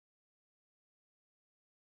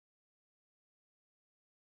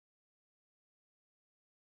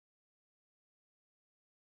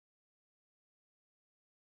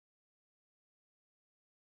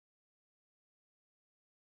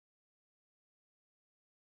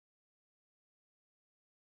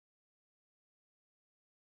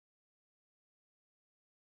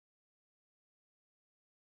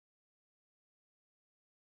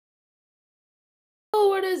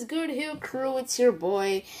is good, Heel Crew? It's your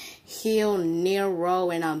boy, Heel Nero,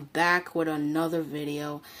 and I'm back with another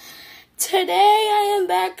video. Today, I am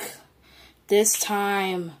back. This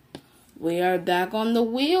time, we are back on the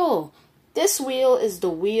wheel. This wheel is the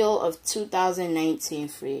wheel of 2019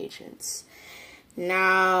 free agents.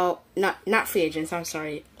 Now, not free agents, I'm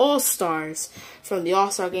sorry. All-Stars from the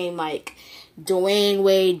All-Star game, like Dwayne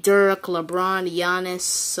Wade, Dirk, LeBron, Giannis.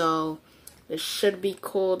 So, this should be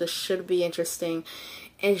cool. This should be interesting.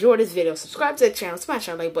 Enjoy this video. Subscribe to the channel. Smash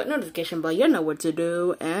that like button, notification bell. You know what to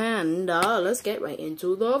do. And let's get right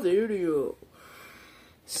into the video.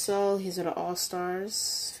 So, these are the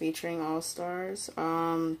All-Stars. Featuring All-Stars.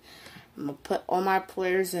 I'm going to put all my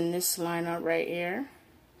players in this lineup right here.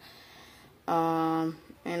 And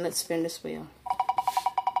let's spin this wheel.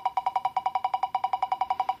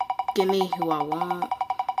 Give me who I want.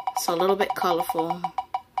 It's a little bit colorful.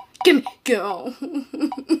 Give me, go.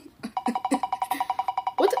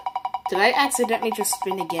 What the? Did I accidentally just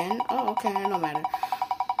spin again? Oh, okay, no matter.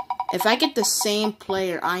 If I get the same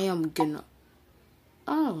player, I am gonna...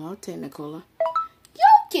 Oh, I'll take Nikola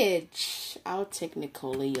Jokic. I'll take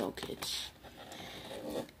Nikola Jokic.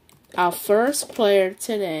 Our first player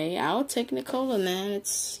today, I'll take Nikola, man.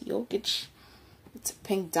 It's Jokic. It's a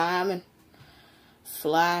pink diamond.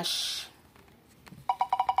 Flash.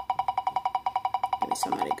 Give me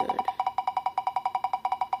somebody good.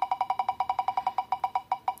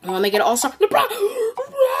 I want to make it all-star. LeBron!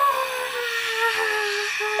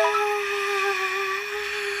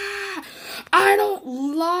 I don't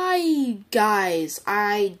lie, guys.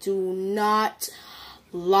 I do not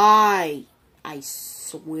lie. I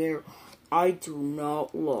swear, I do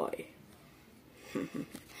not lie.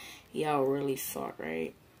 Y'all really thought,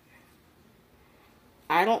 right?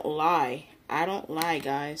 I don't lie. I don't lie,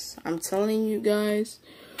 guys. I'm telling you guys.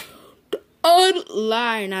 I don't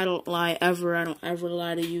lie, and I don't lie ever. I don't ever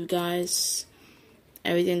lie to you guys.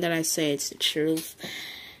 Everything that I say, it's the truth.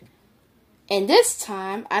 And this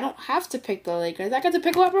time, I don't have to pick the Lakers. I got to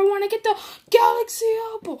pick whoever I want to get the Galaxy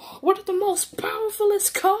Opal. One of the most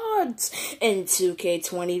powerfulest cards in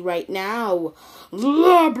 2K20 right now.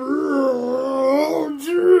 LeBron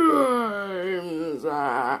James.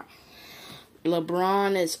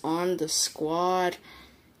 LeBron is on the squad.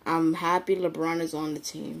 I'm happy LeBron is on the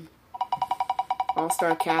team.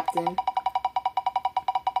 All-Star captain.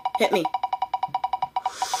 Hit me.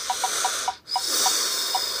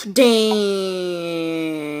 Damn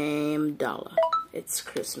dollar. It's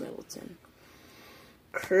Chris Middleton.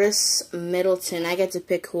 Chris Middleton. I get to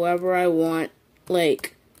pick whoever I want.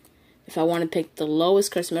 Like, if I want to pick the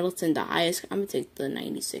lowest Chris Middleton, the highest, I'm going to take the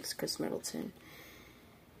 96 Chris Middleton.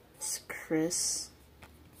 It's Chris.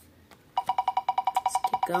 Let's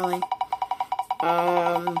keep going.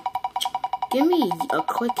 Give me a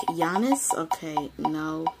quick Giannis. Okay,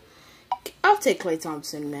 no. I'll take Klay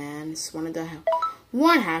Thompson, man. It's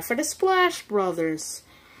one half of the Splash Brothers.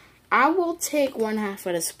 I will take one half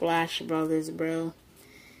of the Splash Brothers, bro.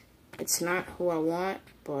 It's not who I want,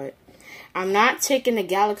 but I'm not taking the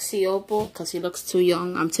Galaxy Opal because he looks too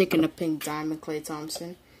young. I'm taking the pink diamond Klay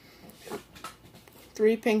Thompson.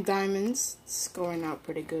 3 pink diamonds. It's going out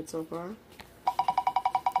pretty good so far.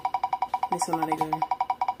 It's somebody good.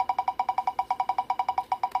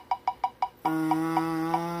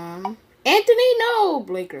 Anthony, no!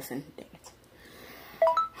 Blake Griffin. Dang it.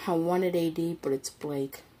 I wanted AD, but it's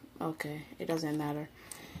Blake. Okay, it doesn't matter.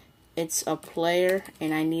 It's a player,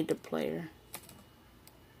 and I need the player.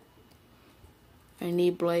 I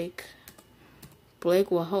need Blake.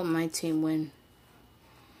 Blake will help my team win.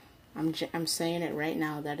 I'm saying it right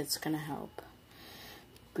now that it's gonna help.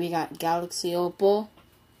 We got Galaxy Opal.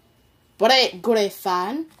 Great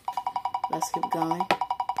fan. Let's keep going.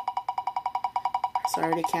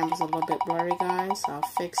 Sorry, the camera's a little bit blurry, guys. I'll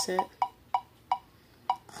fix it.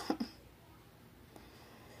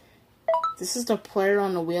 This is the player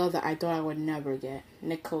on the wheel that I thought I would never get.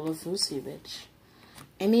 Nikola Vucevic.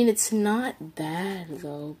 I mean, it's not bad,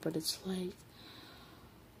 though, but it's like...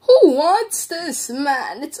 Who wants this,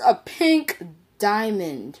 man? It's a pink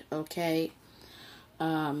diamond, okay?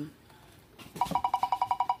 Did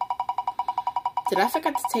I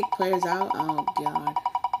forget to take players out? Oh, God.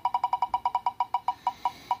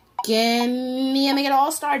 Give me a make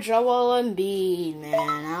all-star Joel Embiid,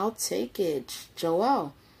 man. I'll take it.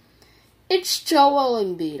 Joel. It's Joel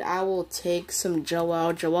Embiid. I will take some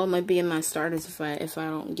Joel. Joel might be in my starters if I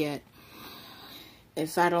don't get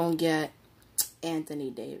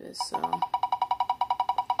Anthony Davis. So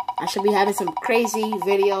I should be having some crazy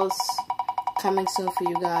videos coming soon for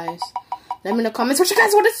you guys. Let me in the comments what you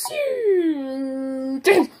guys want to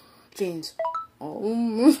see. James.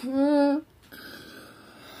 Oh.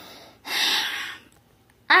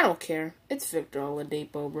 I don't care. It's Victor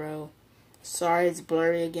Oladipo, bro. Sorry, it's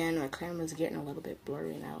blurry again. My camera's getting a little bit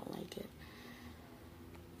blurry and I don't like it.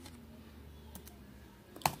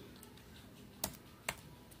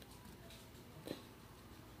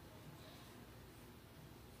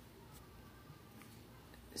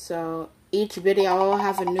 So each video will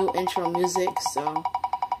have a new intro music. So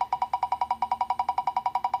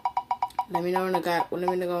let me know in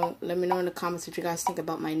the comments what you guys think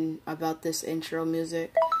about this intro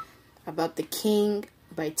music, about The King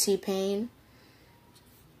by T-Pain.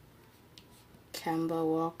 Kemba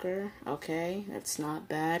Walker. Okay, that's not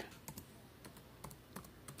bad.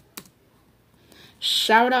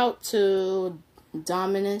 Shout out to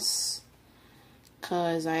Dominus,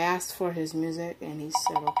 because I asked for his music and he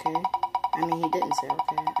said okay. I mean, he didn't say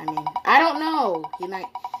okay. I mean, I don't know. He might.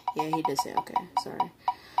 Yeah, he did say okay. Sorry.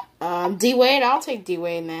 D-Wade. I'll take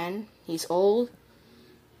D-Wade, man. He's old.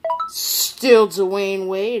 Still Dwayne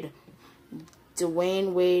Wade.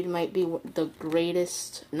 Dwayne Wade might be the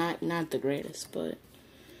greatest. Not the greatest, but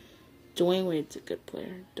Dwayne Wade's a good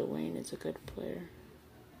player. Dwayne is a good player.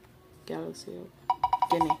 Galaxy.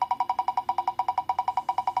 Gimme.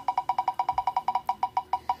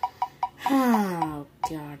 Oh,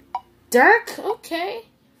 God. Dirk? Okay.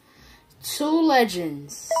 Two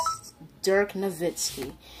legends. Dirk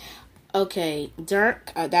Nowitzki. Okay,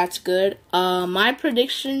 Dirk, that's good. My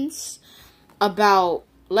predictions about...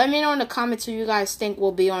 Let me know in the comments who you guys think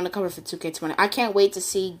will be on the cover for 2K20. I can't wait to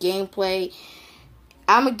see gameplay.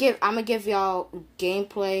 I'm gonna give y'all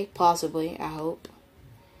gameplay, possibly, I hope.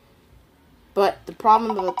 But the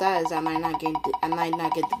problem with that is I might not get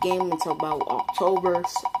the game until about October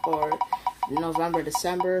or November,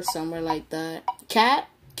 December, somewhere like that. Cat,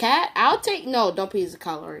 I'll take... No, don't please the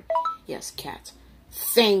color. Yes, Cat.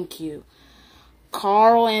 Thank you.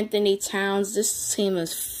 Carl Anthony Towns. This team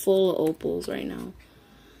is full of opals right now.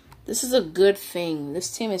 This is a good thing.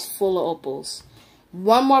 This team is full of opals.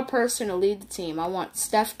 One more person to lead the team. I want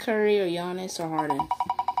Steph Curry or Giannis or Harden.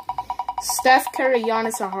 Steph Curry,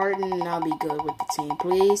 Giannis or Harden, and I'll be good with the team.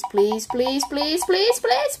 Please, please, please, please, please,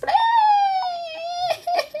 please,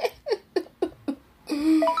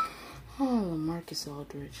 please. Oh, Marcus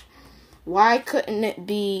Aldridge. Why couldn't it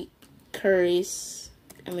be Curry?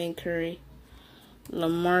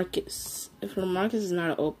 LaMarcus. If LaMarcus is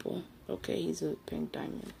not an opal, okay, he's a pink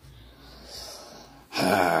diamond.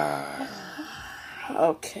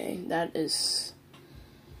 Okay, that is...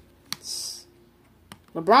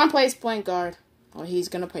 LeBron plays point guard. Well, he's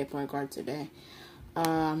going to play point guard today.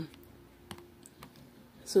 So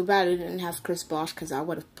bad I didn't have Chris Bosh, because I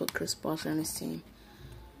would have put Chris Bosh on his team.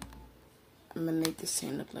 I'm going to make this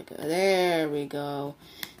team look like a... There we go.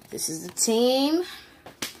 This is the team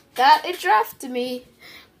that it drafted me.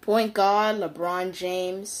 Point guard, LeBron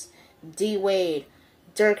James, D-Wade,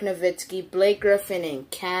 Dirk Nowitzki, Blake Griffin,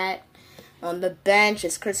 and Cat. On the bench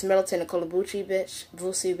is Chris Middleton, Nikola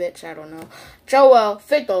Vucevic, I don't know. Joel,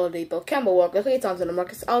 Victor Oladipo, Kemba Walker, Klay Thompson,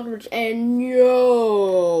 Marcus Aldridge, and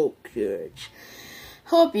Jokic.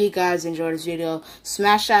 Hope you guys enjoyed this video.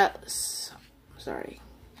 Smash that... Sorry.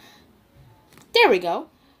 There we go.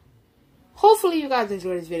 Hopefully you guys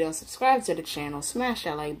enjoyed this video. Subscribe to the channel. Smash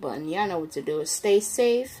that like button. Y'all know what to do. Stay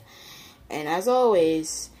safe. And as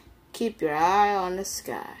always, keep your eye on the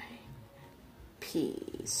sky.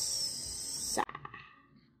 Peace out.